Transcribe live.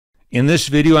In this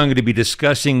video, I'm going to be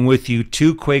discussing with you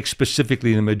two quakes,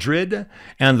 specifically in Madrid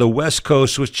and the West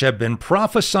Coast, which have been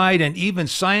prophesied and even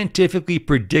scientifically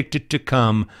predicted to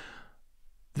come.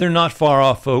 They're not far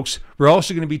off, folks. We're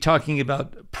also going to be talking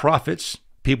about prophets,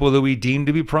 people that we deem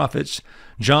to be prophets: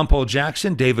 John Paul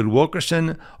Jackson, David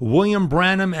Wilkerson, William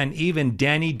Branham, and even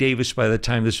Danny Davis by the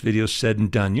time this video is said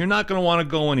and done. You're not going to want to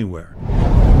go anywhere.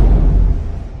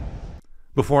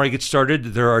 Before I get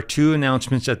started, there are two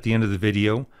announcements at the end of the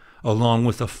video, along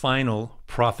with a final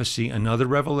prophecy, another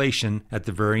revelation at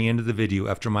the very end of the video.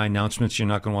 After my announcements, you're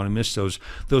not going to want to miss those.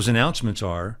 Those announcements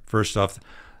are, first off,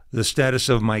 the status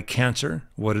of my cancer.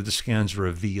 What did the scans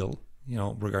reveal,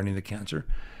 regarding the cancer?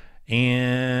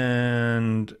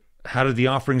 And how did the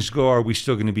offerings go? Are we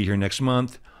still going to be here next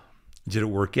month? Did it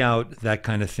work out? That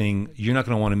kind of thing. You're not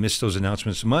going to want to miss those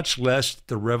announcements, much less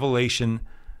the revelation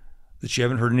that you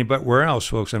haven't heard anywhere else,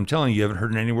 folks. I'm telling you haven't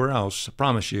heard it anywhere else. I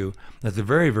promise you, at the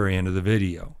very, very end of the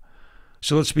video.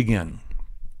 So let's begin.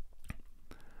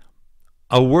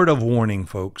 A word of warning,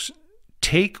 folks.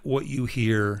 Take what you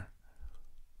hear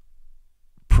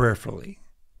prayerfully.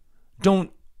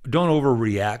 Don't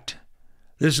overreact.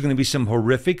 There's going to be some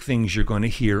horrific things you're going to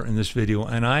hear in this video,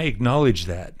 and I acknowledge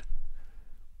that.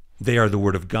 They are the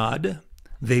word of God.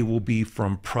 They will be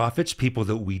from prophets, people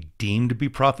that we deem to be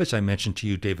prophets. I mentioned to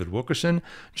you David Wilkerson,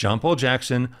 John Paul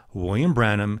Jackson, William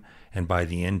Branham, and by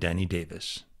the end, Danny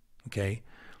Davis. Okay?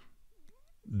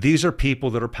 These are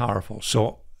people that are powerful.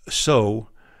 So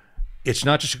it's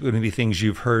not just going to be things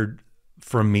you've heard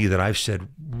from me that I've said.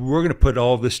 We're going to put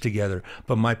all this together.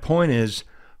 But my point is,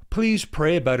 please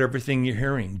pray about everything you're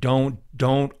hearing.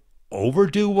 Don't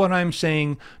overdo what I'm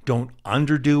saying. Don't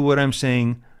underdo what I'm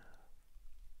saying.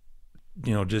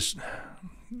 Just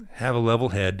have a level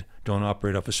head. Don't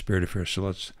operate off a spirit of fear.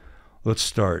 So let's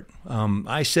start.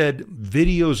 I said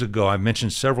videos ago, I've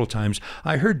mentioned several times,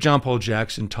 I heard John Paul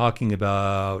Jackson talking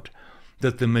about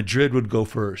that the Madrid would go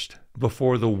first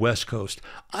before the West Coast.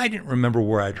 I didn't remember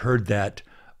where I'd heard that.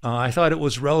 I thought it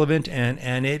was relevant,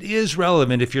 and it is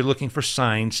relevant if you're looking for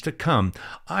signs to come.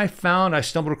 I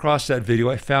stumbled across that video.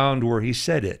 I found where he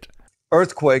said it.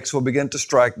 Earthquakes will begin to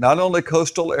strike not only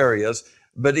coastal areas,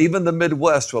 but even the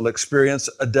Midwest will experience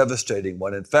a devastating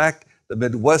one. In fact, the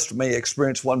Midwest may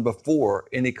experience one before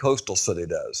any coastal city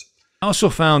does. I also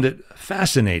found it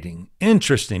fascinating,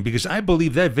 interesting, because I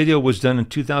believe that video was done in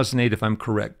 2008, if I'm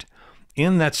correct.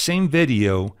 In that same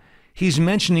video, he's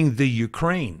mentioning the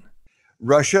Ukraine.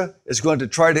 Russia is going to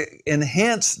try to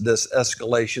enhance this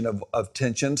escalation of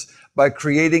tensions by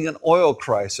creating an oil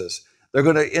crisis. They're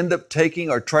going to end up taking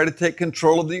or try to take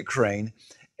control of the Ukraine,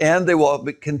 and they will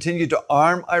continue to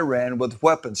arm Iran with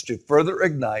weapons to further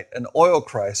ignite an oil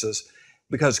crisis,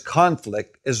 because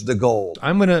conflict is the goal.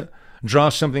 I'm going to draw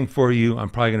something for you. I'm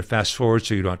probably going to fast forward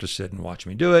so you don't have to sit and watch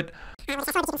me do it.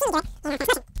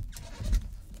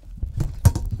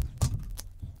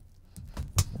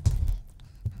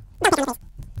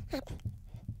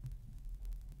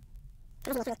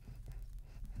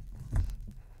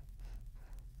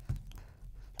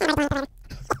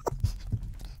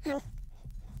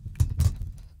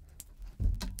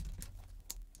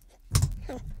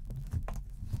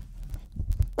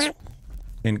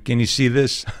 And can you see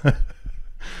this?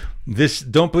 Please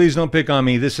don't pick on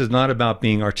me. This is not about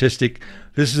being artistic.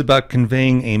 This is about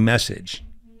conveying a message.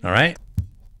 All right?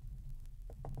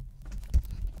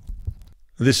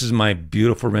 This is my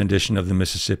beautiful rendition of the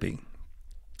Mississippi.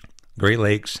 Great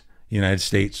Lakes, United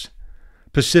States,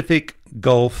 Pacific,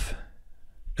 Gulf,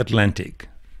 Atlantic.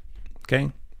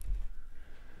 Okay?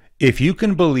 If you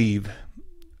can believe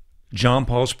John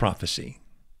Paul's prophecy,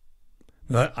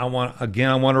 I want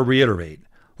to reiterate.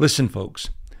 Listen, folks.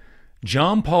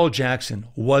 John Paul Jackson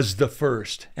was the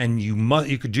first, and you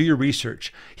could do your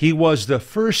research. He was the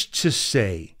first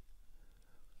to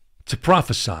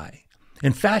prophesy,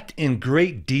 in fact, in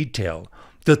great detail,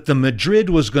 that the Madrid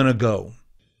was going to go.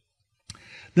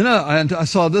 Then I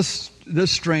saw this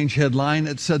strange headline.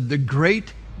 It said, "The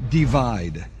Great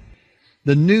Divide,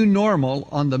 the new normal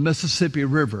on the Mississippi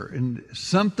River." And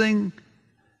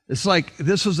it's like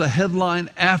this was a headline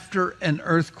after an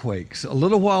earthquake. So a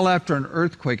little while after an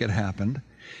earthquake had happened,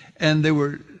 and they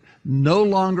were no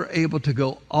longer able to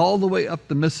go all the way up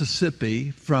the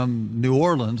Mississippi from New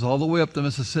Orleans, all the way up the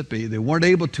Mississippi. They weren't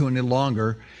able to any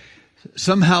longer.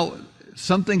 Somehow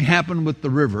something happened with the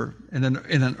river in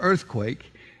an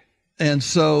earthquake. And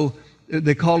so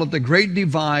they call it the Great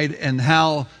Divide, and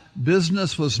how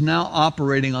business was now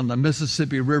operating on the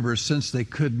Mississippi River since they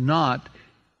could not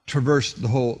traverse the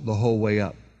whole way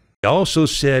up. He also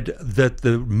said that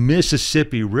the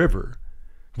Mississippi River,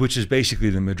 which is basically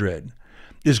the Madrid,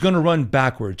 is going to run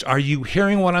backwards. Are you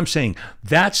hearing what I'm saying?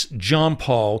 That's John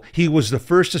Paul. He was the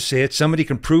first to say it. Somebody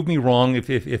can prove me wrong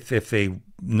if they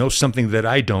know something that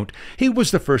I don't. He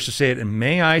was the first to say it. And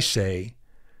may I say,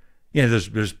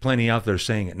 there's plenty out there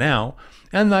saying it now.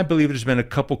 And I believe there's been a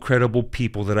couple credible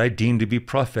people that I deem to be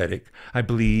prophetic. I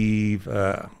believe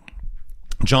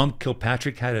John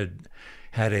Kilpatrick had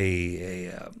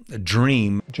a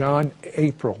dream. John,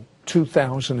 April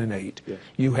 2008, yes.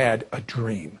 You had a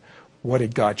dream. What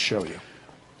did God show you?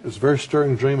 It was a very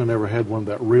stirring dream. I never had one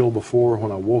that real before.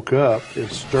 When I woke up, it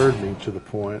stirred me to the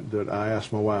point that I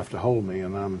asked my wife to hold me,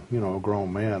 and I'm, a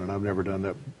grown man, and I've never done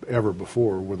that ever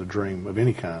before with a dream of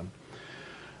any kind.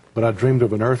 But I dreamed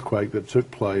of an earthquake that took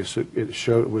place. It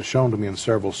was shown to me in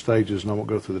several stages, and I won't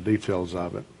go through the details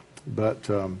of it. But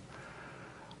the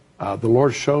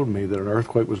Lord showed me that an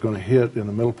earthquake was going to hit in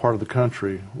the middle part of the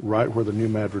country, right where the new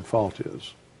Madrid fault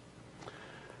is.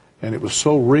 And it was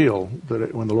so real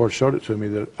that when the Lord showed it to me,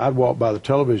 that I'd walk by the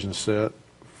television set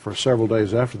for several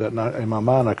days after that, and in my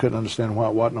mind I couldn't understand why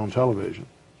it wasn't on television.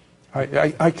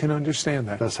 I can understand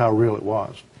that. That's how real it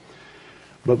was.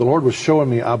 But the Lord was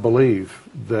showing me, I believe,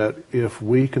 that if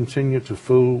we continue to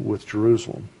fool with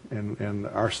Jerusalem, and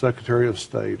our Secretary of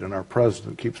State and our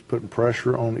President keeps putting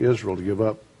pressure on Israel to give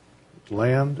up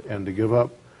land and to give up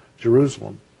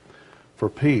Jerusalem for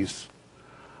peace,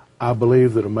 I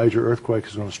believe that a major earthquake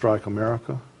is going to strike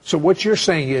America. So what you're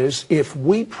saying is, if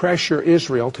we pressure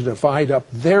Israel to divide up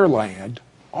their land,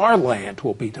 our land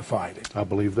will be divided. I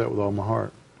believe that with all my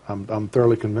heart. I'm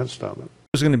thoroughly convinced of it.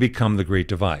 It's going to become the Great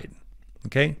Divide.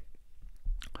 Okay?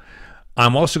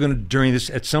 I'm also going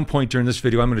to, at some point during this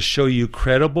video, I'm going to show you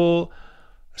credible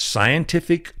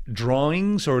scientific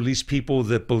drawings, or at least people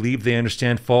that believe they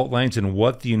understand fault lines and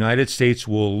what the United States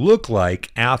will look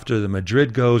like after the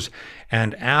Madrid goes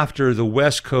and after the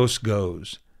West Coast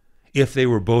goes. If they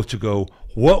were both to go,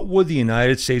 what would the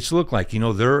United States look like?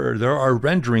 There are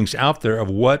renderings out there of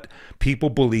what people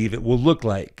believe it will look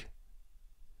like,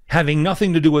 having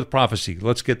nothing to do with prophecy.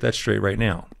 Let's get that straight right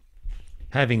now.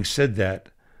 Having said that,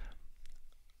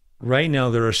 right now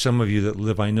there are some of you that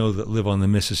live, I know, that live on the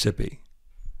Mississippi,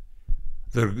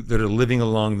 that are living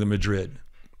along the Madrid.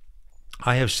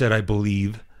 I have said, I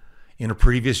believe, in a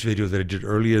previous video that I did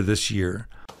earlier this year,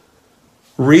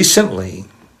 recently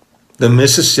the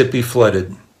Mississippi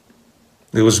flooded.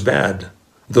 It was bad.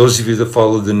 Those of you that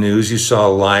followed the news, you saw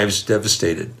lives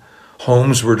devastated.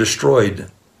 Homes were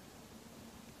destroyed.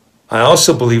 I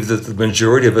also believe that the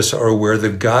majority of us are aware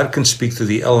that God can speak through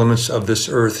the elements of this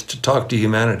earth to talk to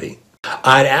humanity.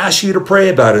 I'd ask you to pray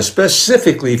about it,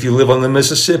 specifically if you live on the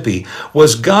Mississippi.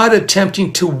 Was God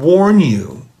attempting to warn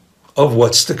you of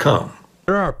what's to come?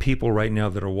 There are people right now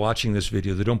that are watching this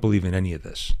video that don't believe in any of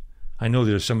this. I know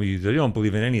there's some of you that don't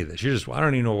believe in any of this. I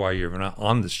don't even know why you're not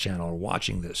on this channel or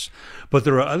watching this. But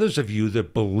there are others of you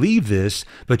that believe this,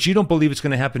 but you don't believe it's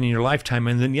going to happen in your lifetime.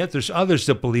 And then yet there's others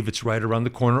that believe it's right around the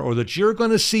corner, or that you're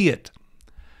going to see it.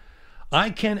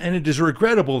 And it is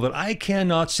regrettable that I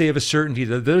cannot say of a certainty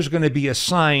that there's going to be a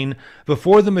sign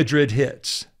before the Madrid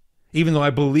hits, even though I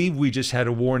believe we just had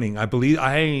a warning. I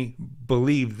believe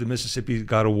the Mississippi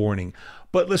got a warning.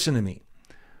 But listen to me.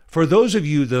 For those of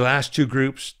you, the last two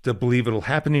groups that believe it'll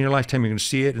happen in your lifetime, you're going to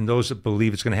see it, and those that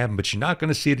believe it's going to happen, but you're not going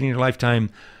to see it in your lifetime,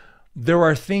 there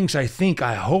are things I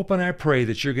hope, and I pray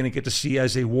that you're going to get to see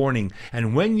as a warning.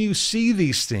 And when you see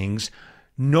these things,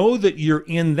 know that you're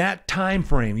in that time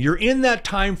frame. You're in that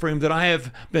time frame that I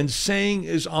have been saying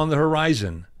is on the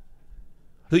horizon.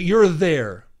 That you're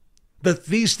there. That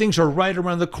these things are right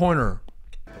around the corner.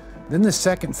 Then the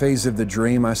second phase of the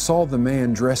dream, I saw the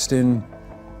man dressed in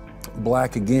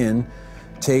black again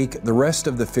take the rest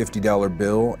of the $50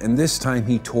 bill, and this time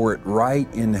he tore it right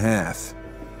in half.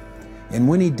 And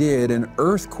when he did, an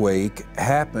earthquake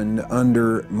happened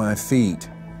under my feet.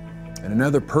 And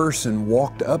another person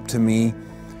walked up to me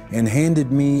and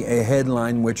handed me a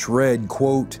headline which read,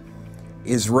 quote,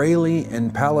 "Israeli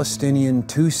and Palestinian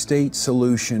two-state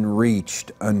solution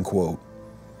reached," unquote.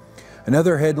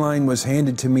 Another headline was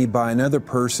handed to me by another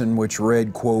person which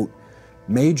read, quote,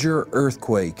 "Major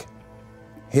earthquake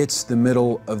hits the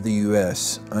middle of the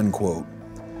U.S., unquote.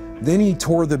 Then he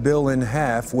tore the bill in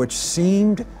half, which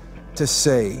seemed to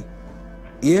say,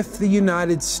 if the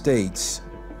United States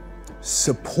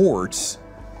supports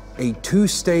a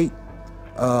two-state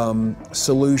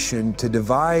solution to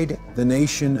divide the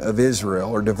nation of Israel,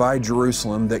 or divide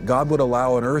Jerusalem, that God would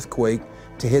allow an earthquake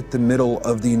to hit the middle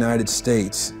of the United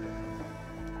States,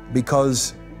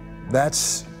 because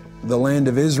that's the land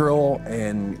of Israel,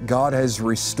 and God has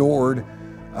restored,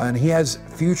 and He has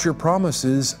future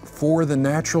promises for the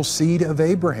natural seed of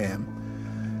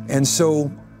Abraham. And so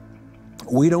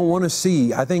we don't want to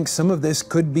see, I think some of this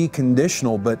could be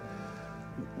conditional, but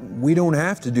we don't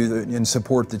have to do and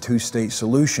support the two-state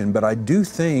solution. But I do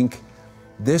think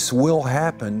this will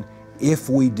happen if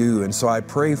we do. And so I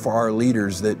pray for our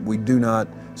leaders that we do not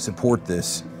support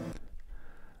this.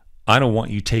 I don't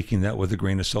want you taking that with a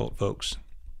grain of salt, folks.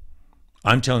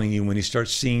 I'm telling you, when you start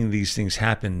seeing these things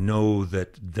happen, know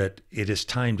that it is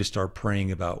time to start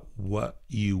praying about what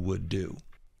you would do.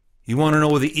 You want to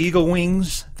know the eagle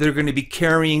wings that are going to be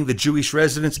carrying the Jewish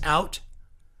residents out?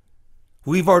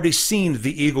 We've already seen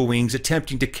the eagle wings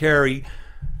attempting to carry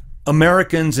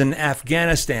Americans and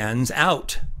Afghanistans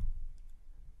out.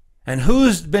 And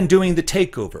who's been doing the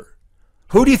takeover?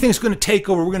 Who do you think is going to take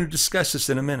over? We're going to discuss this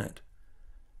in a minute.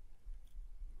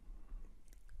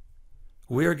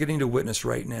 We are getting to witness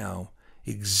right now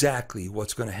exactly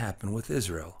what's going to happen with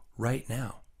Israel right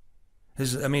now.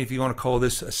 I mean, if you want to call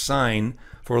this a sign,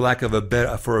 for lack of a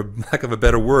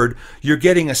better word, you're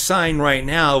getting a sign right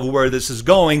now of where this is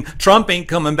going. Trump ain't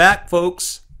coming back,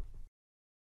 folks.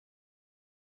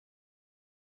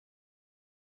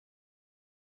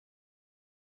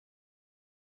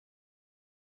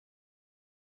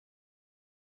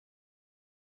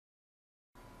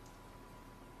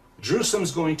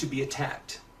 Jerusalem's going to be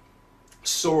attacked,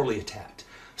 sorely attacked,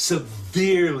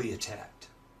 severely attacked.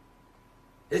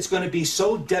 It's going to be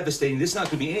so devastating. This is not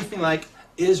going to be anything like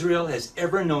Israel has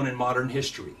ever known in modern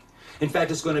history. In fact,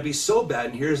 it's going to be so bad,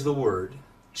 and here's the word,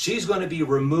 she's going to be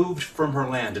removed from her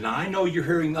land. And I know you're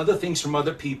hearing other things from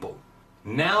other people.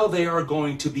 Now they are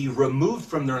going to be removed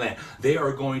from their land. They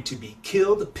are going to be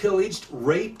killed, pillaged,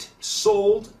 raped,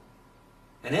 sold,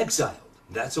 and exiled.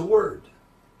 That's a word.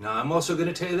 Now, I'm also going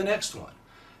to tell you the next one.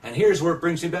 And here's where it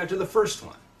brings me back to the first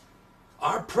one.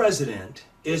 Our president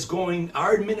is going,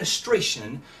 our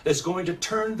administration is going to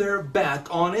turn their back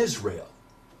on Israel.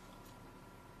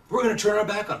 We're going to turn our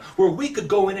back on, where we could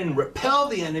go in and repel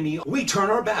the enemy, we turn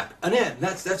our back. And then,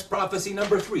 that's prophecy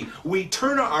number 3.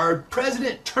 Our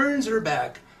president turns her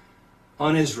back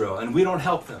on Israel, and we don't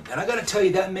help them. And I got to tell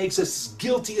you, that makes us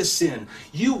guilty of sin.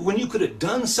 When you could have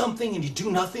done something and you do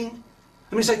nothing.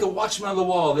 I mean, it's like the watchman on the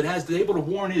wall that's able to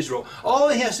warn Israel. All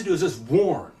he has to do is just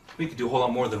warn. We could do a whole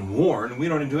lot more than warn. We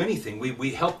don't even do anything.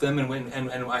 We help them,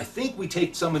 and I think we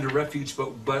take some into refuge,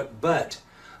 but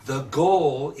the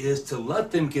goal is to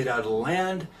let them get out of the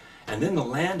land, and then the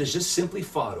land is just simply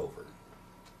fought over.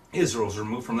 Israel's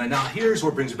removed from land. Now, here's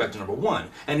what brings me back to number 1,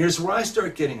 and here's where I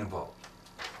start getting involved.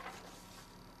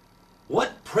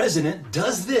 What president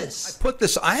does this?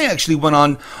 I actually went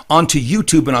onto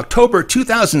YouTube in October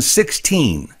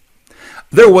 2016.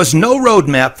 There was no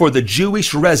roadmap for the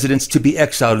Jewish residents to be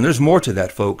exiled, and there's more to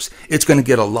that, folks. It's going to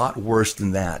get a lot worse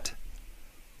than that.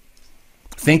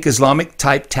 Think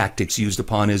Islamic-type tactics used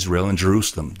upon Israel and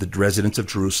Jerusalem, the residents of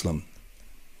Jerusalem.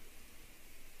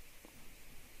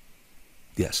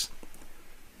 Yes.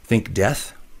 Think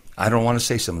death. I don't want to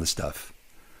say some of the stuff.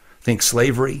 Think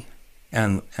slavery.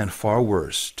 And far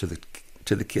worse to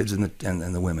the kids and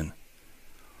the women.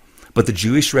 But the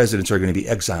Jewish residents are going to be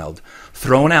exiled,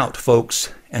 thrown out, folks.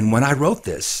 And when I wrote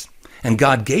this, and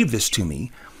God gave this to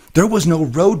me, there was no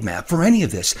roadmap for any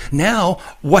of this. Now,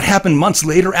 what happened months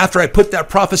later after I put that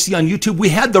prophecy on YouTube? We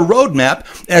had the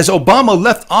roadmap. As Obama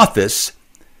left office,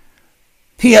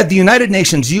 he had the United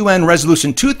Nations UN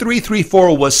Resolution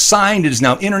 2334 was signed. It is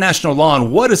now international law.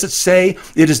 And what does it say?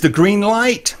 It is the green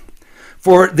light.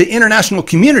 For the international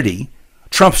community,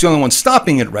 Trump's the only one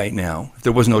stopping it right now. If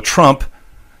there was no Trump,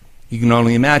 you can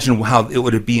only imagine how it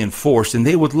would be enforced. And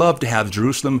they would love to have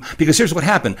Jerusalem, because here's what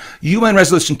happened. UN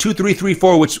Resolution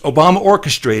 2334, which Obama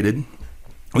orchestrated,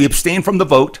 we abstained from the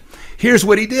vote. Here's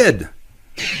what he did.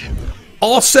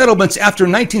 All settlements after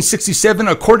 1967,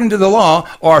 according to the law,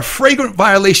 are a flagrant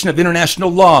violation of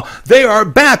international law. They are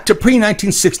back to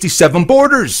pre-1967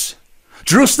 borders.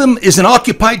 Jerusalem is an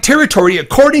occupied territory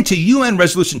according to UN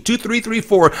Resolution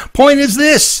 2334. Point is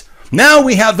this. Now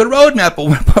we have the roadmap,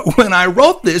 but when I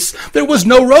wrote this, there was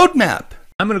no roadmap.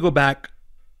 I'm going to go back.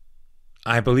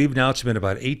 I believe now it's been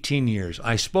about 18 years.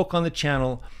 I spoke on the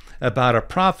channel about a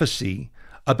prophecy,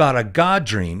 about a God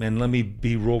dream. And let me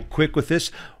be real quick with this.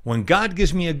 When God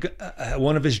gives me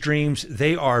one of his dreams,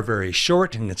 they are very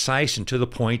short and concise and to the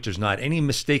point. There's not any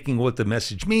mistaking what the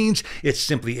message means. It's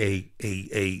simply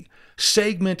a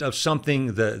segment of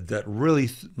something that really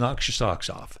knocks your socks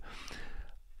off.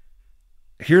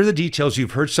 Here are the details.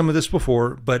 You've heard some of this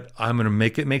before, but I'm going to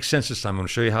make it make sense this time. I'm going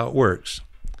to show you how it works.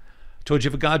 I told you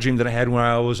of a God dream that I had when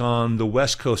I was on the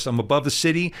West Coast. I'm above the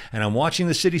city, and I'm watching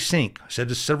the city sink. I said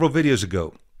this several videos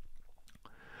ago.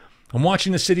 I'm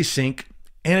watching the city sink,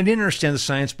 and I didn't understand the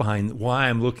science behind why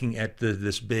I'm looking at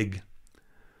this big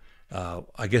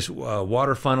I guess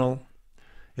water funnel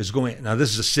is going. Now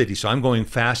this is a city, so I'm going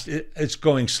fast. It's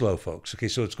going slow, folks. Okay,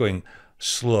 so it's going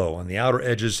slow on the outer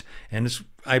edges, and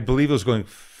I believe it was going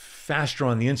faster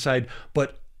on the inside,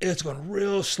 but it's going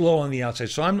real slow on the outside.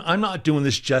 So I'm not doing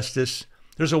this justice.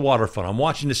 There's a water funnel. I'm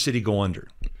watching the city go under.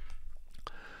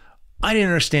 I didn't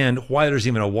understand why there's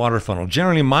even a water funnel.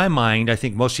 Generally, in my mind, I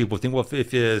think most people think, well,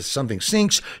 if something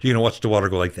sinks, you're going to watch the water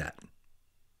go like that.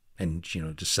 And,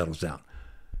 it just settles down.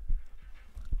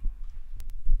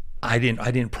 I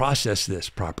didn't process this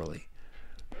properly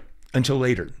until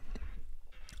later.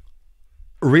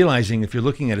 Realizing if you're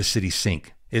looking at a city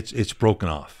sink, it's broken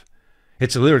off.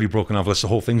 It's literally broken off unless the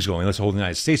whole thing's going, unless the whole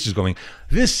United States is going.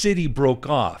 This city broke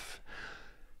off.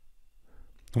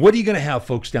 What are you going to have,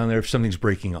 folks, down there if something's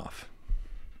breaking off?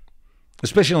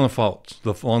 Especially on the faults,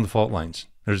 along the fault lines.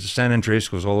 There's the San Andreas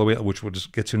goes all the way up, which we'll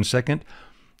just get to in a second.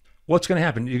 What's going to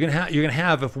happen? You're going to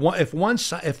have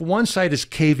if one side is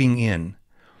caving in,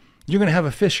 you're going to have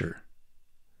a fissure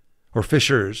or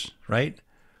fissures, right?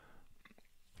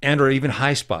 And or even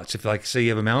high spots. If, like, say you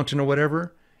have a mountain or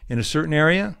whatever in a certain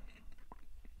area,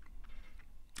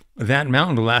 that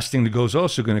mountain, the last thing that goes,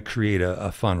 also going to create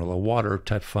a funnel, a water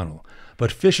type funnel.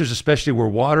 But fissures, especially where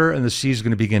water and the sea is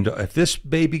going to begin to, if this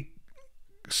baby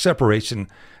separates and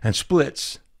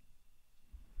splits,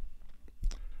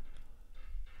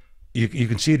 you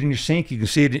can see it in your sink, you can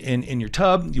see it in your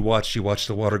tub. You watch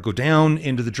the water go down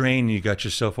into the drain, and you got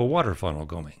yourself a water funnel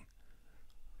going.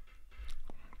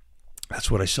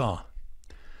 That's what I saw.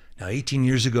 Now, 18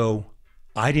 years ago,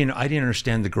 I didn't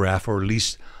understand the graph, or at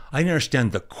least I didn't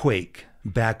understand the quake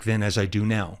back then as I do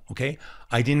now. Okay,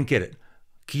 I didn't get it.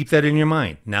 Keep that in your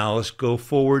mind. Now let's go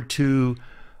forward to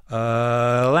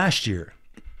last year.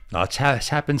 Now it's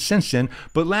happened since then,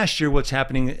 but last year what's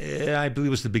happening, I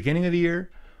believe, was the beginning of the year.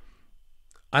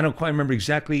 I don't quite remember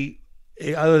exactly,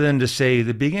 other than to say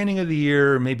the beginning of the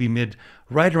year, maybe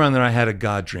right around there, I had a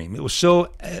God dream. It was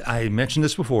so, I mentioned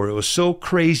this before, it was so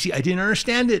crazy, I didn't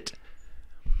understand it.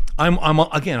 I'm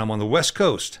on the West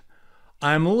Coast.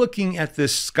 I'm looking at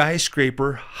this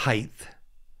skyscraper height.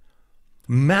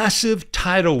 Massive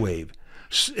tidal wave.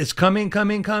 It's coming,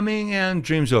 and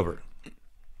dream's over.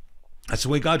 That's the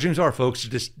way God dreams are, folks.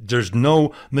 There's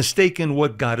no mistaking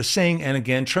what God is saying, and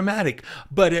again, traumatic.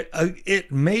 But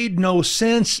it made no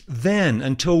sense then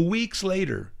until weeks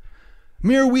later.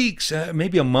 Mere weeks,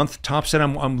 maybe a month tops, and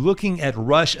I'm looking at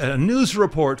a news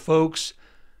report, folks.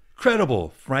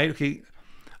 Credible, right? Okay.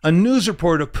 A news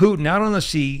report of Putin out on the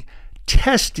sea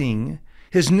testing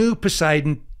his new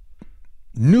Poseidon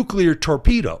nuclear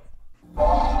torpedo.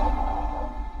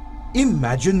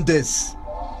 Imagine this.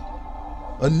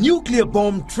 A nuclear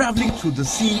bomb traveling through the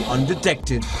sea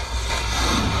undetected.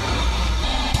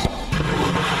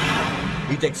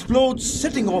 It explodes,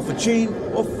 setting off a chain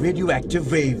of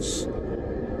radioactive waves,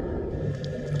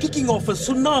 kicking off a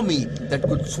tsunami that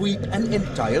could sweep an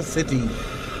entire city,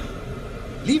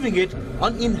 leaving it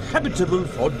uninhabitable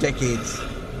for decades.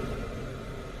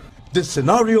 This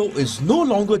scenario is no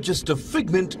longer just a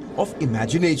figment of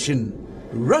imagination.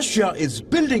 Russia is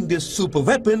building this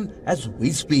superweapon as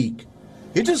we speak.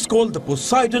 It is called the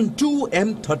Poseidon II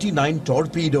M39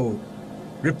 torpedo.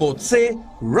 Reports say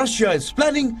Russia is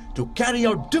planning to carry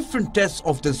out different tests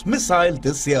of this missile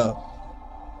this year.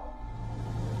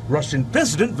 Russian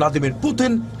President Vladimir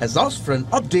Putin has asked for an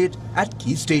update at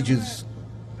key stages.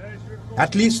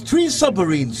 At least 3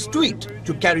 submarines tweaked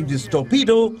to carry this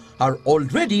torpedo are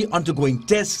already undergoing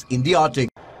tests in the Arctic.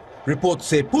 Reports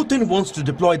say Putin wants to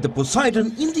deploy the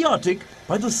Poseidon in the Arctic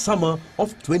by the summer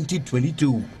of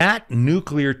 2022. That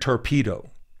nuclear torpedo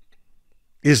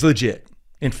is legit.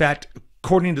 In fact,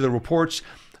 according to the reports,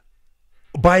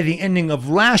 by the ending of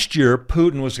last year,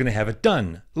 Putin was going to have it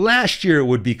done. Last year it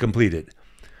would be completed.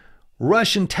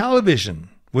 Russian television,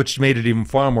 which made it even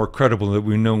far more credible that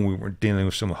we know we weren't dealing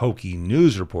with some hokey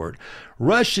news report.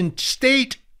 Russian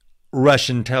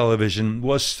television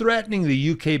was threatening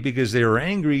the UK because they were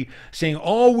angry, saying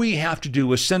all we have to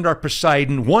do is send our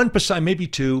Poseidon, 1 Poseidon, maybe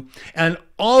 2, and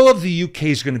all of the UK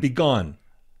is going to be gone.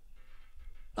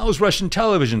 That was Russian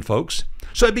television, folks.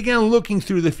 So I began looking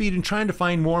through the feed and trying to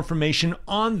find more information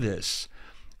on this.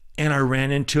 And I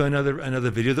ran into another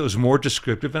video that was more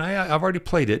descriptive, and I've already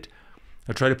played it.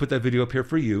 I'll try to put that video up here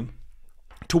for you,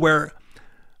 to where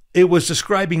it was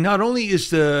describing not only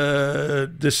is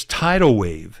this tidal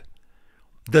wave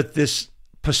that this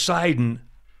Poseidon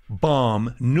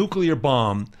bomb, nuclear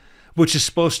bomb, which is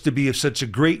supposed to be of such a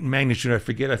great magnitude, I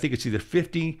think it's either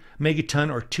 50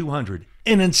 megaton or 200,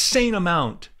 an insane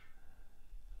amount,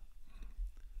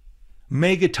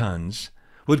 megatons,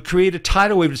 would create a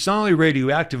tidal wave that's not only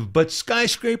radioactive, but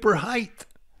skyscraper height.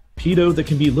 torpedo that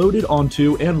can be loaded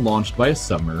onto and launched by a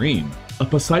submarine. A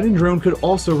Poseidon drone could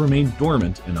also remain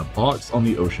dormant in a box on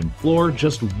the ocean floor,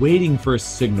 just waiting for a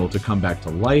signal to come back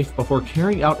to life before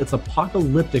carrying out its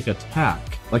apocalyptic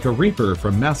attack, like a Reaper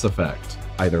from Mass Effect.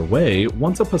 Either way,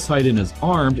 once a Poseidon is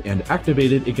armed and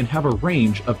activated, it can have a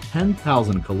range of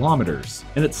 10,000 kilometers,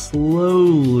 and it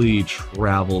slowly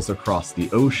travels across the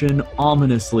ocean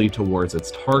ominously towards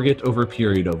its target over a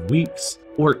period of weeks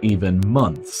or even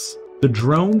months. The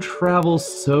drone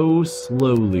travels so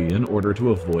slowly in order to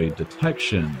avoid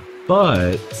detection,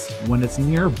 but when it's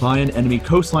nearby an enemy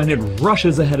coastline, it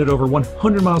rushes ahead at over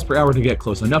 100 miles per hour to get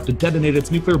close enough to detonate its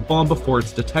nuclear bomb before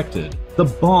it's detected. The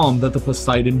bomb that the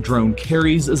Poseidon drone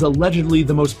carries is allegedly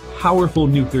the most powerful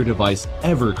nuclear device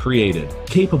ever created,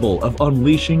 capable of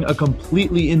unleashing a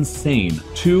completely insane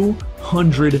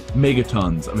 200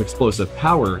 megatons of explosive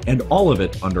power, and all of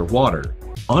it underwater.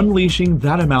 Unleashing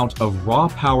that amount of raw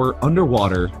power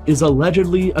underwater is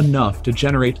allegedly enough to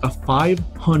generate a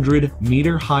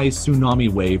 500-meter-high tsunami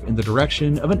wave in the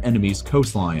direction of an enemy's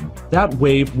coastline. That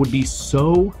wave would be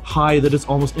so high that it's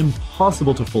almost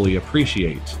impossible to fully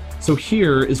appreciate. So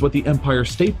here is what the Empire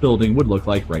State Building would look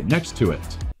like right next to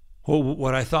it. Well,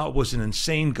 what I thought was an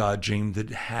insane God dream that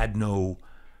had no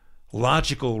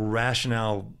logical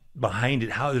rationale behind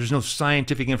it, how there's no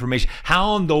scientific information.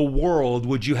 How in the world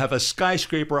would you have a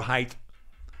skyscraper height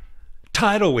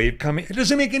tidal wave coming? It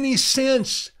doesn't make any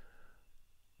sense.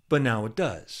 But now it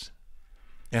does.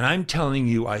 And I'm telling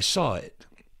you, I saw it.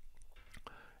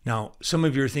 Now, some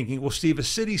of you are thinking, well, Steve, a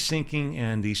city sinking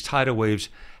and these tidal waves,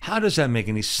 how does that make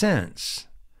any sense?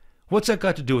 What's that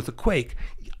got to do with the quake?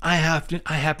 I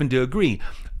happen to agree.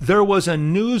 There was a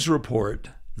news report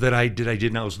that I did,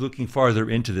 and I was looking farther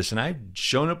into this, and I've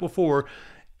shown it before.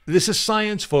 This is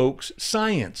science, folks,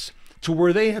 science, to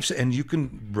where they have, and you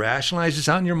can rationalize this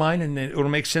out in your mind, and it'll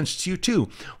make sense to you too.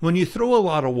 When you throw a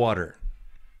lot of water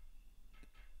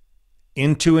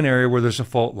into an area where there's a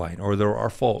fault line or there are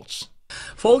faults.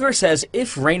 Folger says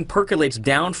if rain percolates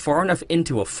down far enough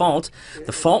into a fault,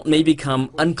 the fault may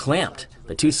become unclamped.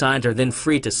 The two sides are then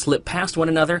free to slip past one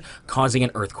another, causing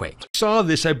an earthquake. Saw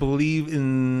this, I believe,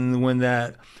 when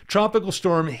that tropical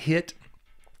storm hit,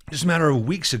 just a matter of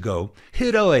weeks ago,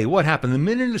 hit LA. What happened? The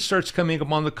minute it starts coming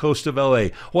up on the coast of LA,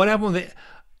 what happened?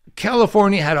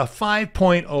 California had a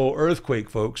 5.0 earthquake,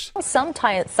 folks. Some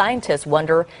scientists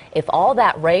wonder if all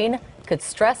that rain could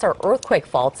stress our earthquake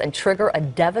faults and trigger a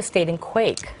devastating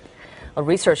quake. Well,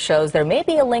 research shows there may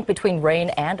be a link between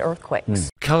rain and earthquakes.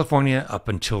 California, up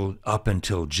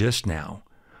until just now,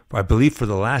 I believe for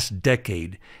the last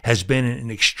decade, has been in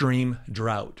an extreme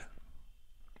drought.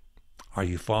 Are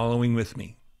you following with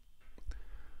me?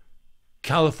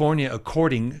 California,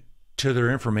 according to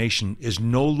their information, is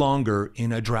no longer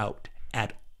in a drought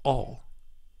at all.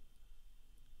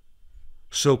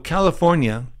 So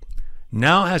California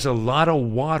now has a lot of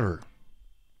water.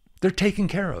 They're taken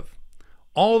care of.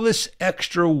 All this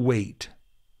extra weight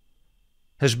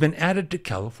has been added to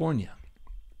California.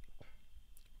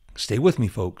 Stay with me,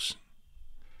 folks.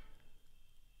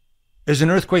 Is an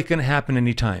earthquake going to happen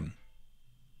anytime?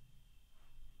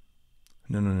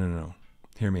 No.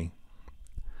 Hear me.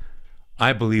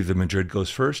 I believe that Madrid goes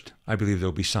first. I believe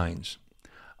there'll be signs.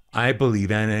 I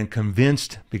believe and am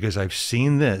convinced, because I've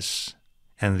seen this,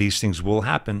 and these things will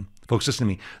happen. Folks, listen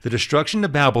to me. The destruction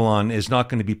of Babylon is not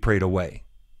going to be prayed away.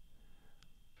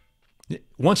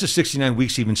 Once the 69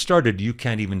 weeks even started, you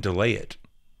can't even delay it.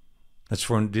 This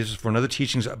is for another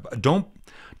teachings.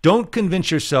 Don't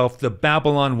convince yourself that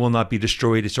Babylon will not be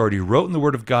destroyed. It's already wrote in the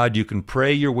Word of God. You can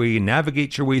pray your way,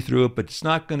 navigate your way through it, but it's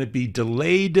not going to be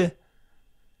delayed.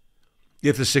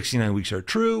 If the 69 weeks are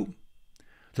true,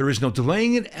 there is no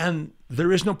delaying it, and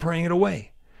there is no praying it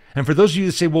away. And for those of you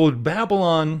that say, well,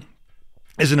 Babylon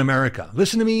is in America,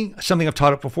 listen to me, something I've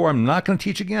taught it before. I'm not going to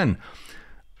teach again.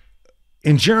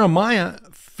 In Jeremiah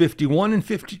 50 and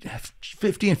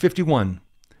 51,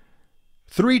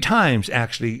 3 times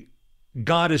actually,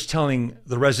 God is telling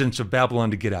the residents of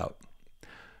Babylon to get out.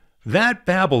 That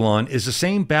Babylon is the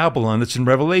same Babylon that's in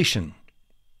Revelation.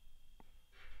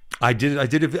 I did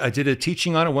a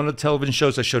teaching on it, one of the television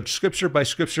shows. I showed scripture by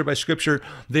scripture by scripture.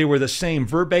 They were the same,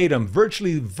 verbatim,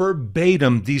 virtually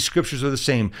verbatim. These scriptures are the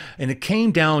same. And it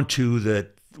came down to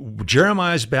that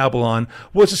Jeremiah's Babylon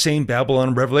was the same Babylon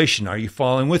in Revelation. Are you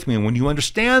following with me? And when you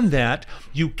understand that,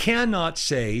 you cannot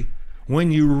say, when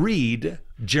you read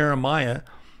Jeremiah,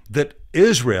 that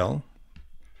Israel,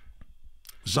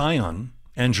 Zion,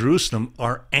 and Jerusalem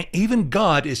are, even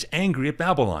God is angry at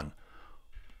Babylon.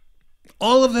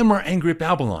 All of them are angry at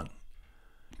Babylon.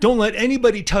 Don't let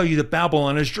anybody tell you that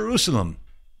Babylon is Jerusalem.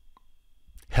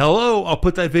 Hello, I'll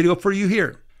put that video for you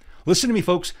here. Listen to me,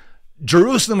 folks.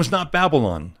 Jerusalem is not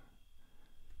Babylon.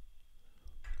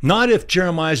 Not if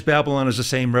Jeremiah's Babylon is the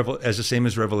same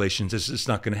as Revelation's. It's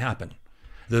not going to happen.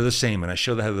 They're the same, and I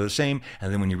show that how they're the same.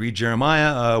 And then when you read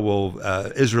Jeremiah,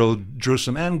 Israel,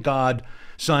 Jerusalem, and God,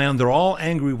 Zion, they're all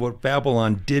angry what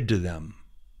Babylon did to them.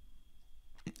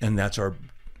 And that's our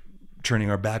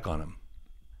turning our back on them.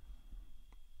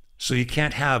 So you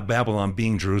can't have Babylon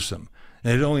being Jerusalem.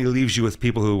 And it only leaves you with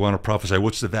people who want to prophesy.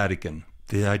 What's the Vatican?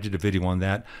 I did a video on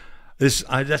that.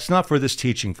 That's not for this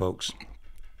teaching, folks.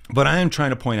 But I am trying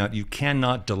to point out you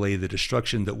cannot delay the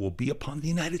destruction that will be upon the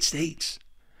United States.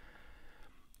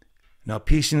 Now,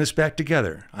 piecing this back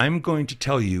together, I'm going to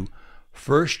tell you,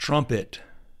 first trumpet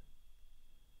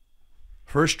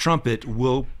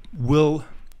will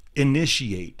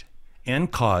initiate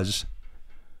and cause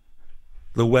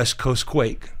the West Coast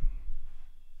quake.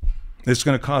 It's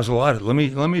going to cause a lot of, let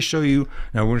me show you.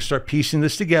 Now we're going to start piecing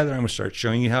this together. I'm going to start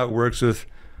showing you how it works with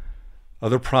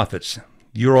other prophets.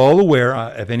 You're all aware,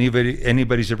 if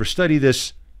anybody's ever studied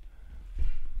this,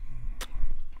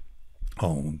 I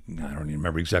don't even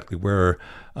remember exactly where.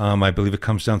 I believe it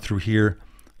comes down through here.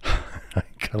 I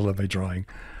gotta love my drawing.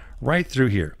 Right through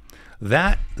here.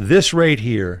 This right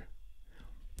here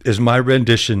is my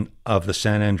rendition of the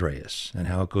San Andreas and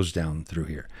how it goes down through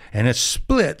here. And it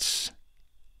splits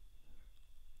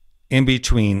in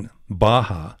between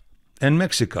Baja and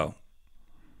Mexico.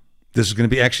 This is going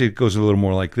to be, actually it goes a little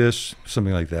more like this,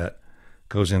 something like that.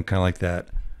 Goes in kind of like that.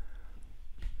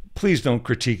 Please don't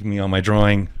critique me on my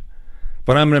drawing,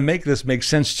 but I'm going to make this make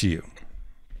sense to you.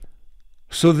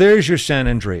 So there's your San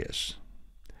Andreas.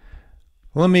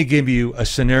 Let me give you a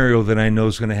scenario that I know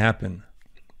is going to happen.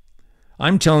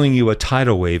 I'm telling you a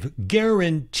tidal wave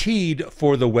guaranteed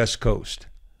for the West Coast.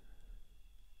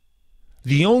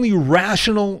 The only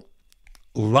rational,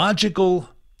 logical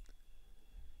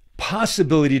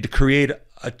possibility to create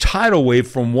a tidal wave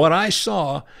from what I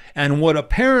saw and what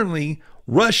apparently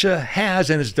Russia has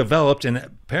and has developed and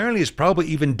apparently is probably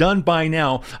even done by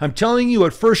now. I'm telling you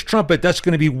at first trumpet, that's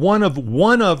going to be one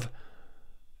of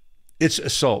its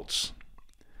assaults.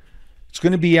 It's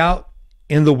going to be out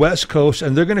in the West Coast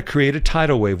and they're going to create a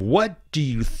tidal wave. What do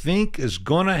you think is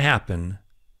going to happen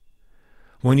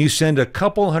when you send a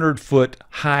couple 100-foot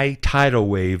high tidal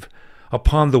wave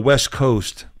upon the West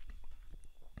Coast,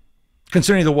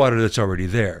 considering the water that's already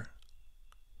there?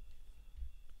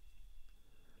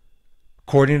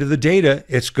 According to the data,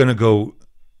 it's going to go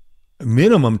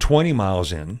minimum 20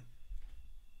 miles in.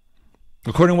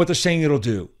 According to what they're saying it'll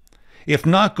do. If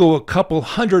not, go a couple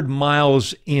 100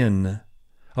 miles in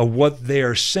of what they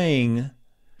are saying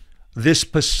this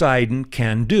Poseidon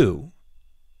can do.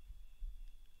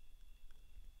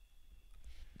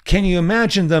 Can you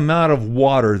imagine the amount of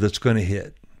water that's going to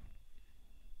hit?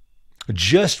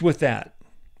 Just with that.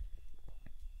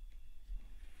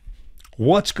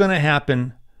 What's going to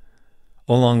happen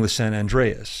along the San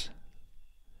Andreas?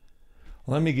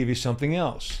 Let me give you something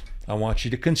else. I want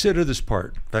you to consider this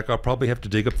part. In fact, I'll probably have to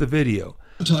dig up the video.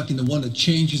 I'm talking the one that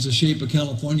changes the shape of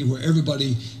California, where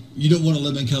everybody, you don't want to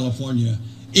live in California,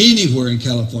 anywhere in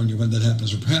California when that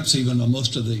happens, or perhaps even on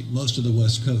most of the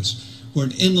West Coast, where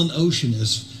an inland ocean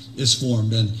is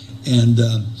formed,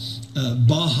 and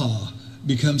Baja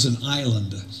becomes an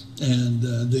island, and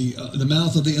the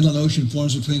mouth of the inland ocean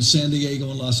forms between San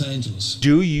Diego and Los Angeles.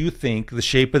 Do you think the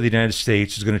shape of the United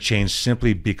States is going to change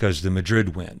simply because the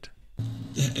Madrid wind?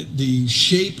 The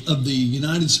shape of the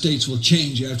United States will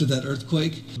change after that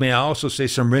earthquake. May I also say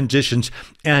some renditions,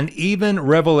 and even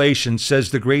Revelation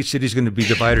says the great city is going to be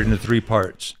divided into 3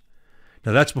 parts.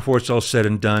 Now that's before it's all said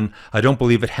and done. I don't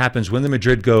believe it happens when the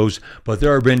Madrid goes, but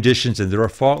there are renditions and there are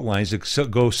fault lines that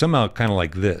go somehow kind of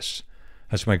like this.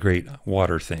 That's my great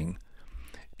water thing.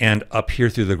 And up here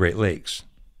through the Great Lakes.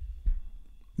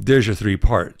 There's your 3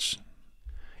 parts.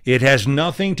 It has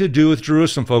nothing to do with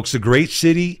Jerusalem, folks. The great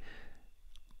city,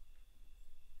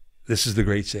 this is the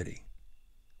great city.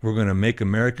 We're going to make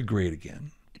America great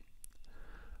again.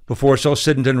 Before it's all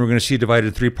said and done, we're going to see it divided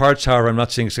in 3 parts. However, I'm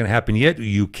not saying it's going to happen yet.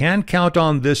 You can count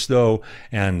on this, though,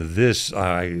 and this,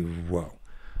 I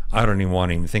don't even want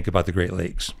to even think about the Great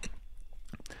Lakes.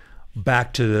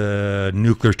 Back to the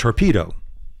nuclear torpedo.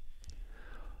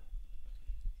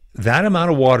 That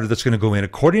amount of water that's going to go in,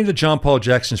 according to John Paul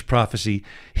Jackson's prophecy,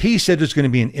 he said there's going to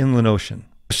be an inland ocean.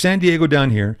 San Diego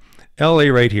down here, LA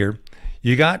right here.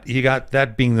 You got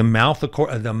that being the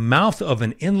mouth of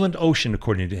an inland ocean,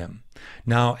 according to him.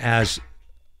 Now, as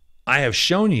I have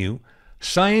shown you,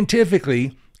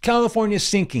 scientifically, California is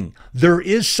sinking. There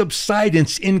is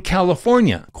subsidence in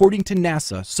California. According to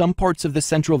NASA, some parts of the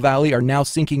Central Valley are now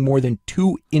sinking more than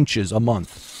 2 inches a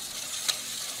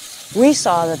month. we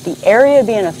saw that the area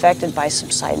being affected by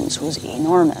subsidence was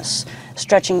enormous,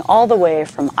 stretching all the way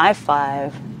from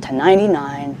I-5 to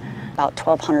 99. About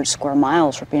 1,200 square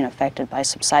miles were being affected by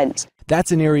subsidence.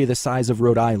 That's an area the size of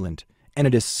Rhode Island, and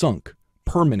it is sunk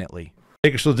permanently.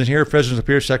 Bakersfield's in here, Fresno's up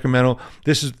here, Sacramento.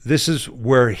 This is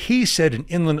where he said an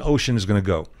inland ocean is going to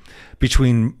go,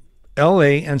 between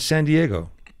L.A. and San Diego.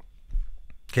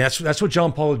 Okay, that's what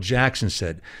John Paul Jackson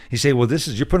said. He said, well,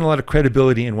 you're putting a lot of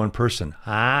credibility in one person.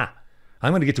 I'm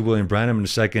going to get to William Branham in a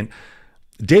second.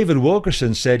 David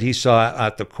Wilkerson said he saw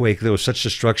at the quake there was such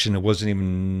destruction it wasn't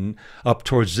even up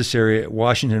towards this area,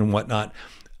 Washington and whatnot,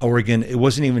 Oregon. It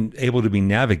wasn't even able to be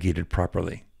navigated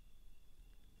properly.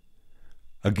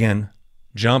 Again,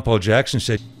 John Paul Jackson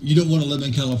said, you don't want to live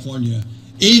in California,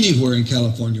 anywhere in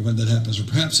California when that happens, or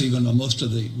perhaps even on most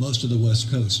of the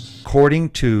West Coast. According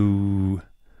to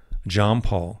John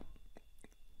Paul,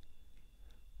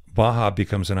 Baja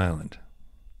becomes an island.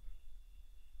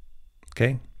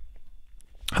 Okay?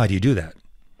 How do you do that?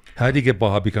 How do you get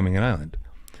Baja becoming an island?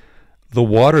 The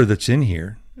water that's in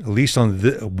here, at least on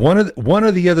one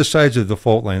of the other sides of the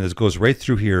fault line that goes right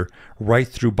through here, right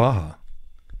through Baja.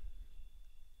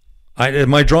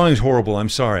 My drawing's horrible. I'm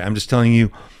sorry. I'm just telling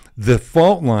you, the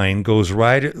fault line goes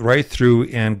right through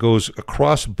and goes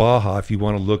across Baja. If you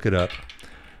want to look it up,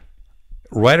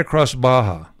 right across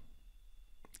Baja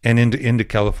and into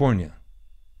California.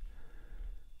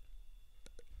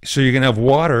 So you're going to have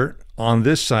water on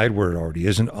this side where it already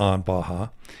isn't on Baja.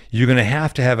 You're going to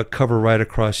have it cover right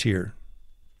across here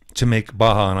to make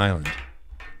Baja an island.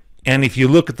 And if you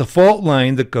look at the fault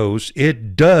line that goes,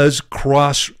 it does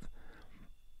cross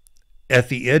at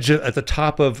the edge at the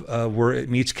top of where it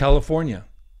meets California.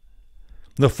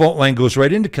 The fault line goes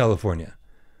right into California.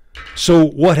 So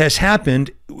what has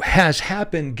happened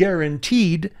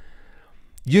guaranteed.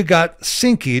 You got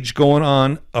sinkage going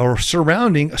on or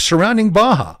surrounding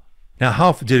Baja. Now,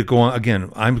 how did it go on?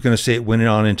 Again, I'm going to say it went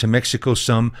on into Mexico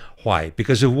some. Why?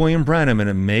 Because of William Branham, and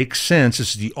it makes sense.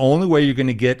 This is the only way you're going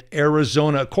to get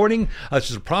Arizona. According, this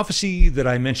is a prophecy that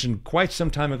I mentioned quite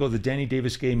some time ago that Danny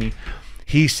Davis gave me.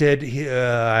 He said,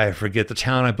 I forget the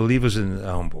town, I believe it was in,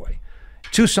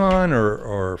 Tucson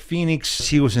or Phoenix.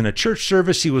 He was in a church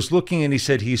service. He was looking and he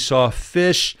said he saw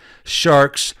fish,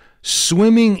 sharks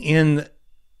swimming in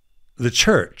the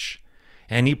church.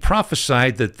 And he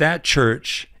prophesied that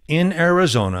church in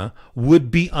Arizona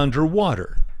would be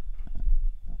underwater.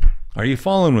 Are you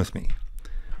following with me?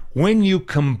 When you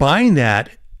combine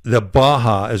that, the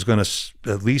Baja is going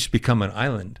to at least become an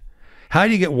island. How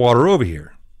do you get water over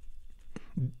here?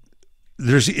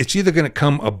 It's either going to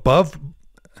come above,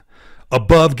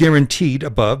 guaranteed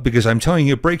above, because I'm telling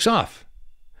you it breaks off.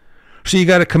 So you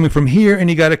got it coming from here and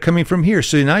you got it coming from here.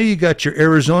 So now you got your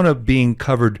Arizona being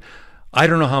covered. I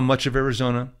don't know how much of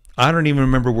Arizona. I don't even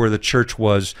remember where the church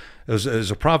was. It was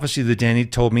a prophecy that Danny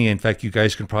told me. In fact, you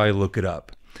guys can probably look it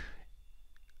up.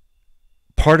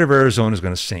 Part of Arizona is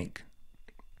going to sink,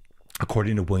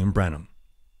 according to William Branham.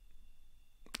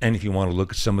 And if you want to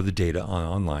look at some of the data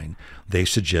online, they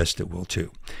suggest it will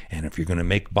too. And if you're going to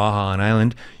make Baja an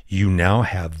island, you now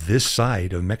have this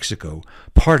side of Mexico,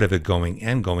 part of it going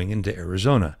into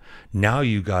Arizona. Now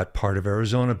you got part of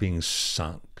Arizona being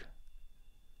sunk.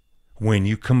 When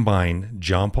you combine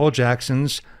John Paul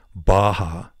Jackson's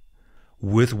Baja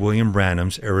with William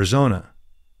Branham's Arizona.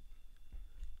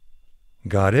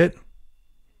 Got it?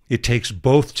 It takes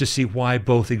both to see why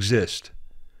both exist.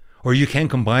 Or you can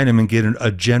combine them and get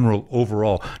a general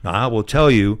overall. Now, I will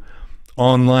tell you,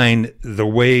 online, the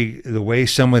way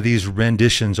some of these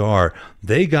renditions are,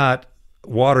 they got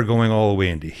water going all the way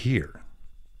into here.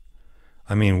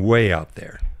 I mean, way out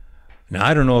there. Now,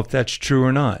 I don't know if that's true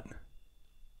or not.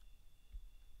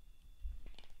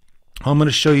 I'm going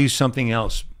to show you something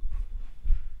else.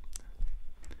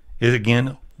 It,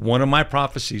 again, one of my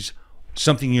prophecies,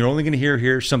 something you're only going to hear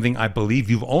here, something I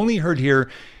believe you've only heard here.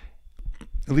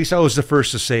 At least I was the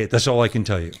first to say it. That's all I can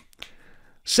tell you.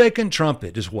 Second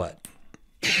trumpet is what?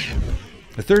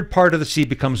 The third part of the sea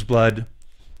becomes blood.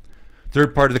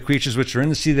 Third part of the creatures which are in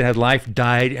the sea that had life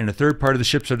died, and the third part of the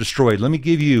ships are destroyed. Let me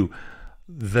give you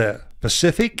the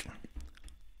Pacific,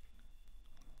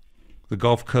 the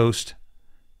Gulf Coast,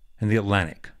 and the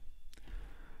Atlantic.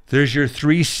 There's your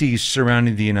three seas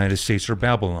surrounding the United States, or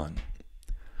Babylon.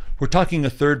 We're talking a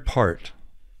third part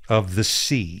of the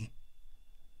sea.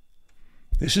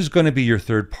 This is going to be your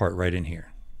third part right in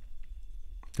here.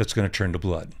 That's going to turn to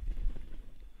blood.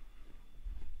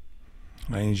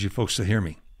 I need you folks to hear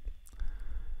me.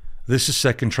 This is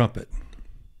second trumpet.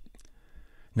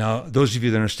 Now, those of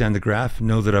you that understand the graph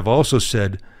know that I've also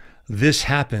said this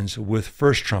happens with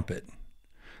first trumpet.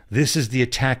 This is the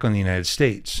attack on the United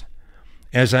States.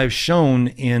 As I've shown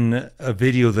in a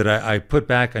video that I put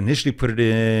back, initially put it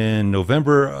in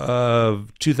November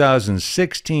of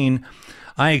 2016,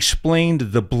 I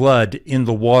explained the blood in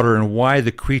the water and why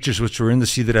the creatures which were in the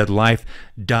sea that had life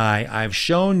die. I've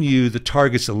shown you the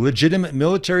targets, the legitimate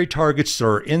military targets that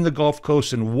are in the Gulf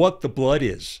Coast and what the blood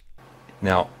is.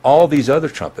 Now, all these other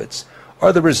trumpets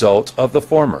are the result of the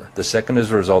former. The second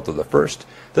is a result of the first.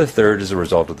 The third is a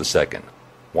result of the second.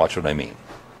 Watch what I mean.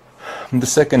 The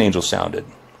second angel sounded.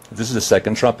 This is the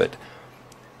second trumpet.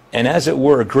 And as it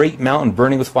were, a great mountain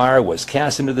burning with fire was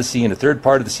cast into the sea, and a third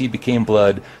part of the sea became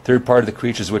blood. A third part of the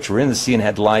creatures which were in the sea and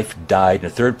had life died,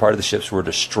 and a third part of the ships were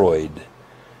destroyed.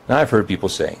 Now I've heard people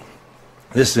say,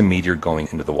 this is a meteor going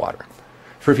into the water.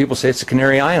 I've heard people say it's the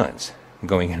Canary Islands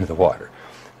going into the water.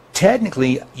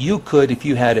 Technically, you could, if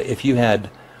you had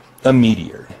a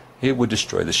meteor, it would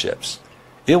destroy the ships.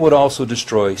 It would also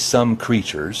destroy some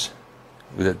creatures,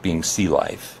 with it being sea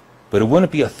life. But it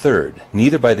wouldn't be a third,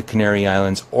 neither by the Canary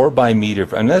Islands or by meteor,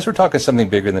 unless we're talking something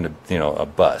bigger than a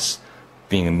bus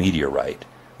being a meteorite.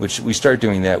 Which we start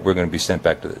doing that, we're going to be sent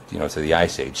back to the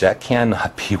Ice Age. That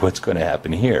cannot be what's going to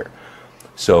happen here.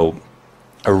 So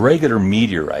a regular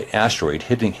meteorite, asteroid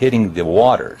hitting the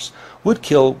waters would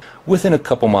kill within a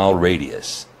couple mile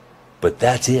radius. But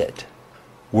that's it.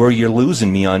 Where you're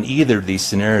losing me on either of these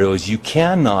scenarios, you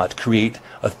cannot create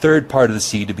a third part of the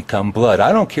sea to become blood.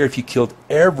 I don't care if you killed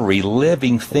every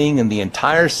living thing in the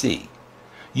entire sea.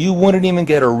 You wouldn't even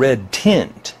get a red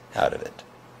tint out of it.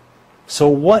 So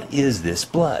what is this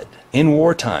blood? In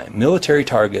wartime, military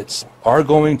targets are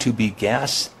going to be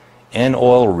gas and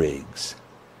oil rigs.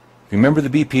 Remember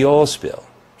the BP oil spill?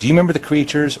 Do you remember the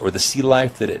creatures or the sea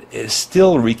life that it is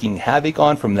still wreaking havoc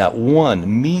on from that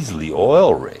one measly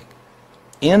oil rig?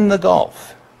 In the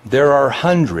Gulf, there are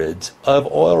hundreds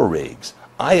of oil rigs.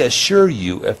 I assure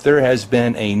you, if there has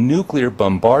been a nuclear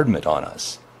bombardment on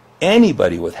us,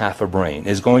 anybody with half a brain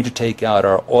is going to take out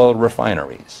our oil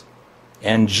refineries.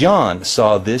 And John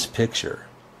saw this picture,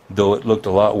 though it looked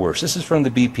a lot worse. This is from the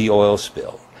BP oil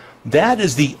spill. That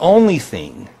is the only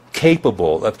thing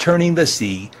capable of turning the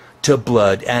sea to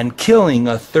blood and killing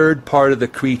a third part of the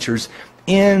creatures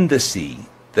in the sea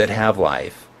that have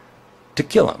life to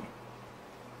kill them.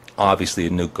 Obviously, a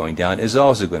nuke going down is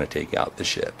also going to take out the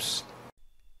ships.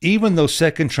 Even though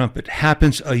second trumpet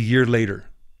happens a year later,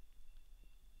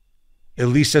 at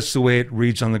least that's the way it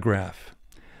reads on the graph.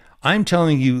 I'm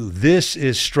telling you, this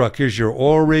is struck. Here's your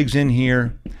oil rigs in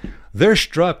here. They're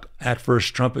struck at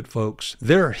first trumpet, folks.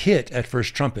 They're hit at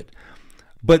first trumpet.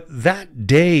 But that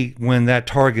day when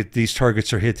these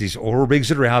targets are hit, these oil rigs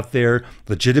that are out there,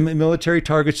 legitimate military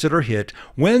targets that are hit,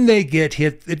 when they get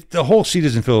hit, the whole sea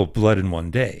doesn't fill with blood in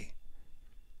one day.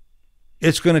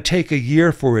 It's going to take a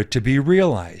year for it to be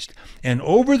realized. And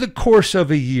over the course of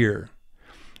a year,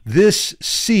 this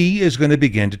sea is going to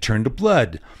begin to turn to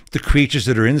blood. The creatures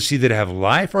that are in the sea that have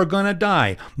life are going to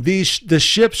die. The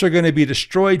ships are going to be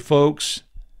destroyed, folks.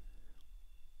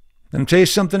 Let me tell you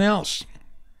something else.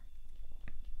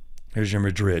 Here's your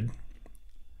Madrid.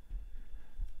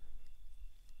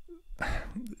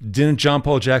 Didn't John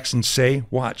Paul Jackson say,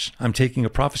 watch, I'm taking a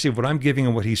prophecy of what I'm giving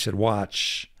and what he said,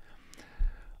 watch.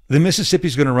 The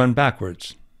Mississippi's going to run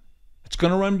backwards. It's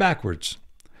going to run backwards.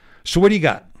 So what do you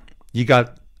got? You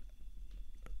got,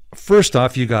 first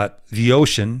off, you got the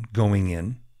ocean going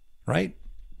in, right?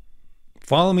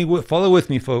 Follow with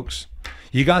me, folks.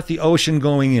 You got the ocean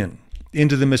going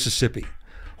into the Mississippi.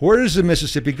 Where does the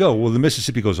Mississippi go? Well, the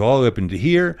Mississippi goes all the way up into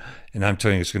here, and I'm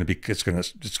telling you, it's going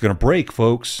to break,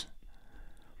 folks.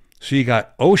 So you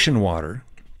got ocean water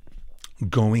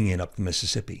going in up the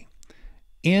Mississippi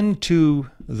into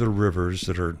the rivers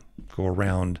that go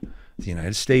around the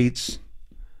United States,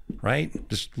 right?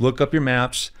 Just look up your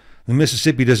maps. The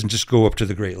Mississippi doesn't just go up to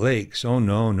the Great Lakes. Oh,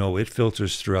 no, it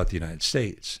filters throughout the United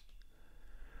States.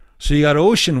 So you got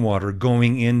ocean water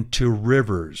going into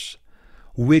rivers,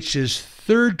 which is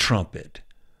third trumpet.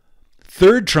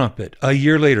 Third trumpet, a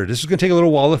year later. This is going to take a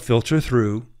little while to filter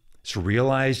through. It's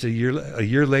realized a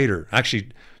year later. Actually,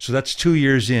 so that's 2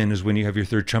 years in is when you have your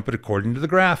third trumpet according to the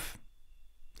graph.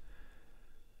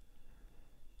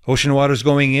 Ocean waters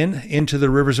going into the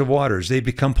rivers of waters. They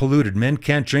become polluted. Men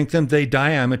can't drink them. They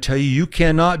die. I'm going to tell you, you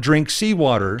cannot drink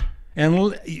seawater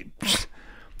and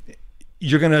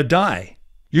you're going to die.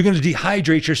 You're going to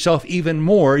dehydrate yourself even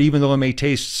more, even though it may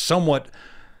taste somewhat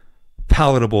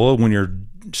palatable when you're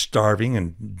starving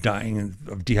and dying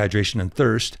of dehydration and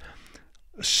thirst.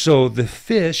 So the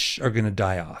fish are going to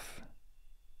die off.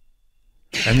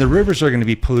 And the rivers are going to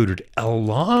be polluted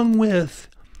along with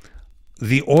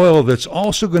the oil that's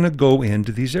also going to go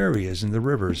into these areas in the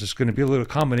rivers. It's going to be a little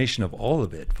combination of all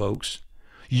of it, folks.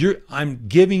 I'm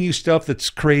giving you stuff that's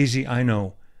crazy, I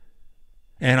know.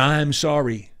 And I'm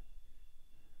sorry.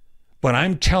 But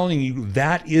I'm telling you,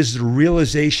 that is the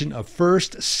realization of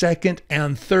first, second,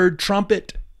 and third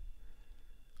trumpet.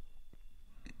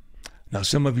 Now,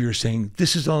 some of you are saying,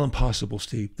 this is all impossible,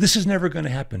 Steve. This is never going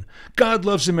to happen. God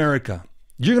loves America.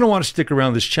 You're going to want to stick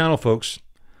around this channel, folks.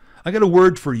 I got a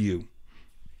word for you.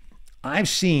 I've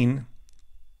seen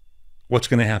what's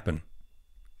going to happen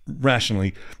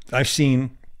rationally. I've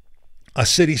seen a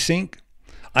city sink.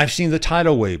 I've seen the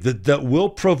tidal wave that will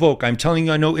provoke. I'm telling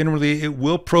you, I know inwardly it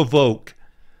will provoke.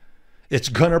 It's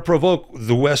going to provoke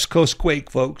the West Coast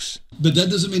quake, folks. But that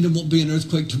doesn't mean there won't be an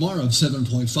earthquake tomorrow of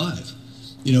 7.5.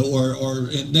 Or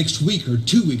next week or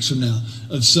 2 weeks from now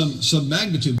of some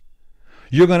magnitude.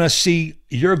 You're gonna see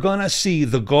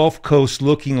the Gulf Coast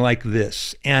looking like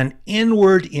this, and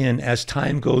inward in as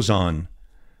time goes on,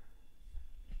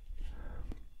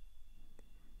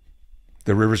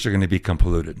 the rivers are going to become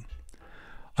polluted.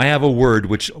 I have a word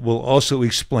which will also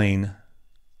explain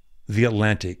the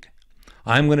Atlantic.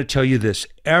 I'm going to tell you this.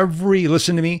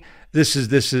 Listen to me. This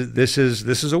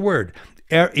is a word.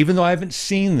 Even though I haven't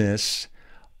seen this,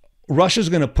 Russia's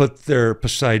going to put their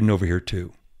Poseidon over here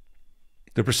too.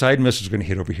 The Poseidon missile is going to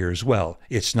hit over here as well.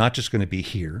 It's not just going to be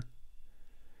here.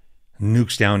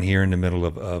 Nukes down here in the middle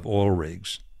of oil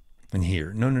rigs and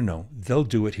here. No. They'll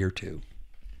do it here too.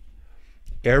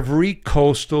 Every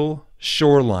coastal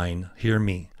shoreline, hear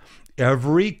me,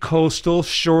 every coastal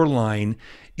shoreline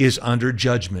is under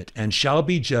judgment and shall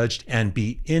be judged and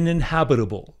be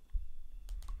uninhabitable.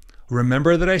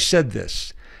 Remember that I said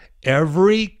this.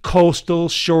 Every coastal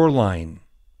shoreline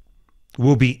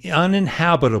will be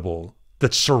uninhabitable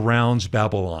that surrounds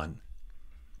Babylon.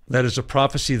 That is a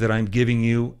prophecy that I'm giving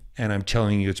you, and I'm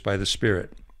telling you it's by the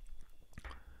Spirit.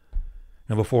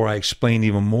 Now, before I explain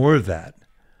even more of that,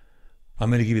 I'm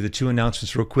going to give you the two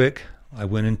announcements real quick. I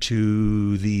went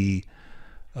into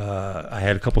I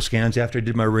had a couple scans after I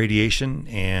did my radiation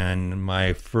and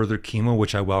my further chemo,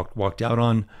 which I walked out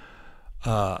on.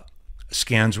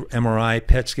 Scans, MRI,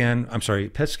 PET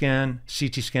scan,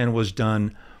 CT scan was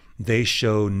done. They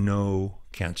show no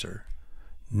cancer,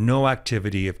 no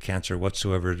activity of cancer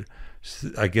whatsoever.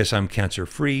 I guess I'm cancer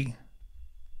free.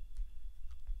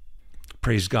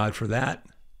 Praise God for that.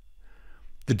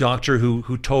 The doctor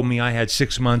who told me I had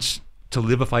 6 months to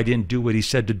live if I didn't do what he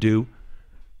said to do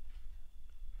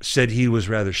said he was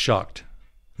rather shocked.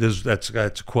 That's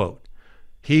a quote.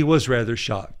 He was rather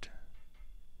shocked.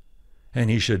 And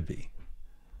he should be.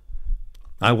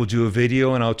 I will do a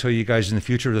video and I'll tell you guys in the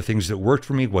future the things that worked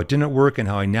for me, what didn't work, and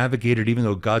how I navigated, even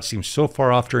though God seemed so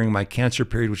far off during my cancer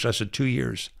period, which lasted 2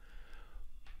 years.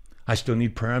 I still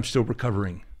need prayer. I'm still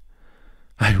recovering.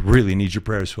 I really need your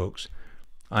prayers, folks.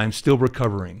 I'm still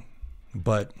recovering,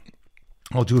 but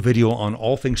I'll do a video on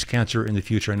all things cancer in the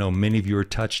future. I know many of you are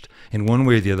touched in one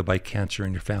way or the other by cancer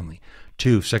in your family.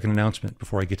 Second announcement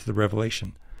before I get to the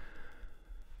revelation.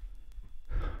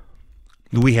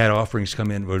 We had offerings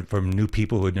come in from new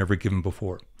people who had never given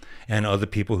before, and other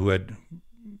people who had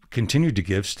continued to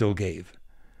give still gave.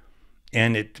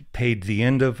 And it paid the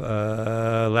end of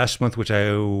last month, which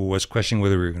I was questioning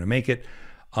whether we were going to make it,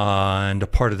 and a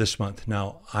part of this month.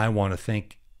 Now, I want to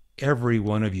thank every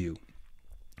one of you,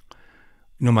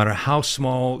 no matter how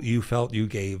small you felt you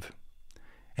gave.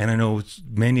 And I know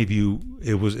many of you,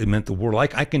 it meant the world.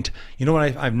 You know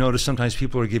what I've noticed? Sometimes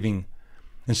people are giving,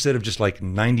 instead of just like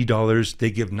 $90,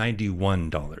 they give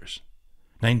 $91,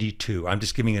 92. I'm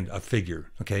just giving a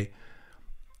figure, okay?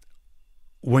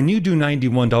 When you do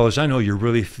 $91, I know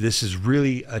this is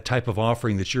really a type of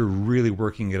offering that you're really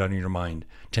working it out in your mind,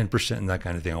 10% and that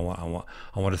kind of thing. I want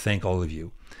to thank all of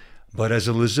you. But as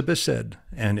Elizabeth said,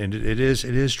 and it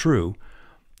is true,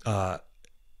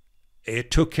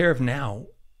 it took care of now.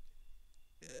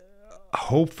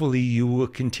 Hopefully you will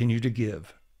continue to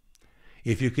give.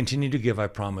 If you continue to give, I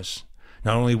promise,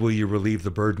 not only will you relieve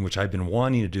the burden, which I've been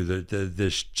wanting to do,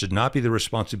 this should not be the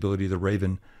responsibility of the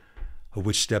Raven,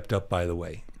 which stepped up, by the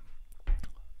way.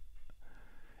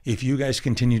 If you guys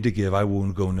continue to give, I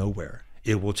will go nowhere.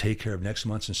 It will take care of next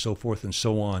month and so forth and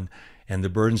so on, and the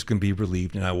burdens can be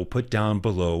relieved. And I will put down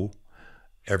below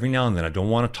every now and then. I don't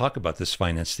want to talk about this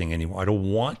finance thing anymore. I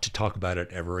don't want to talk about it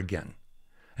ever again.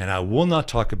 And I will not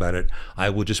talk about it. I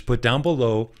will just put down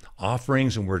below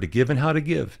offerings and where to give and how to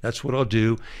give. That's what I'll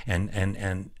do.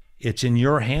 And it's in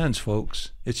your hands,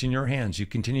 folks. It's in your hands. You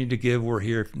continue to give. We're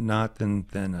here. If not, then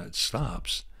it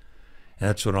stops. And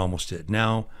that's what I almost did.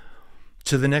 Now,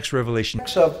 to the next revelation.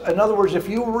 In other words, if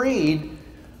you read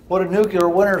what a nuclear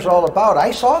winter is all about,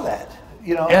 I saw that.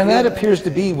 you know. And that appears to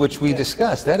be, which we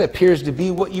discussed, that appears to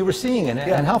be what you were seeing.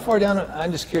 And how far down,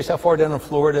 I'm just curious, how far down in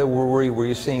Florida were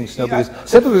you seeing snow? Because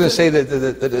some people are going to say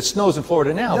that it snows in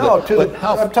Florida now. No, but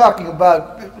how, I'm talking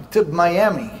about to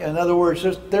Miami. In other words,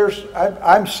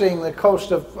 I'm seeing the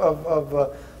coast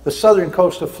of the southern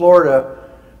coast of Florida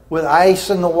with ice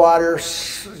in the water,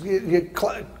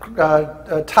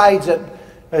 tides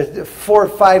at 4,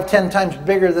 5, 10 times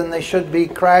bigger than they should be,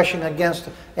 crashing against,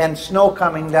 and snow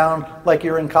coming down like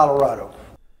you're in Colorado.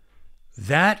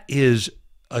 that is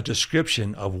a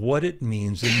description of what it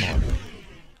means in modern,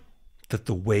 that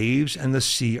the waves and the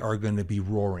sea are going to be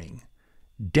roaring.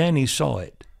 Danny saw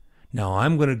it. Now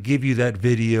I'm going to give you that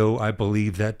video. I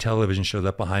believe that television show,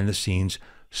 that behind the scenes,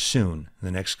 soon. In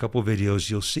the next couple of videos,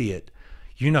 you'll see it.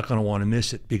 You're not going to want to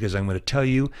miss it, because I'm going to tell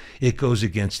you it goes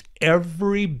against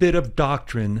every bit of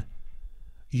doctrine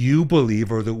you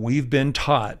believe or that we've been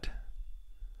taught.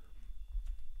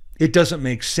 It doesn't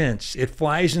make sense. It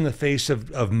flies in the face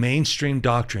of mainstream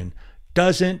doctrine.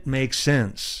 Doesn't make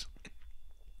sense.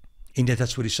 And yet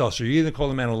that's what he saw. So you're either call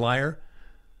the man a liar,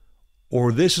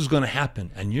 or this is going to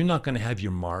happen, and you're not going to have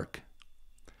your mark.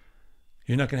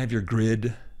 You're not going to have your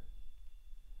grid.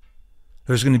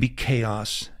 There's going to be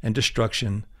chaos and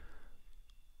destruction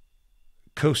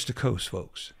coast to coast,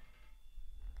 folks.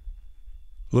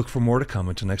 Look for more to come.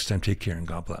 Until next time, take care and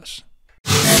God bless.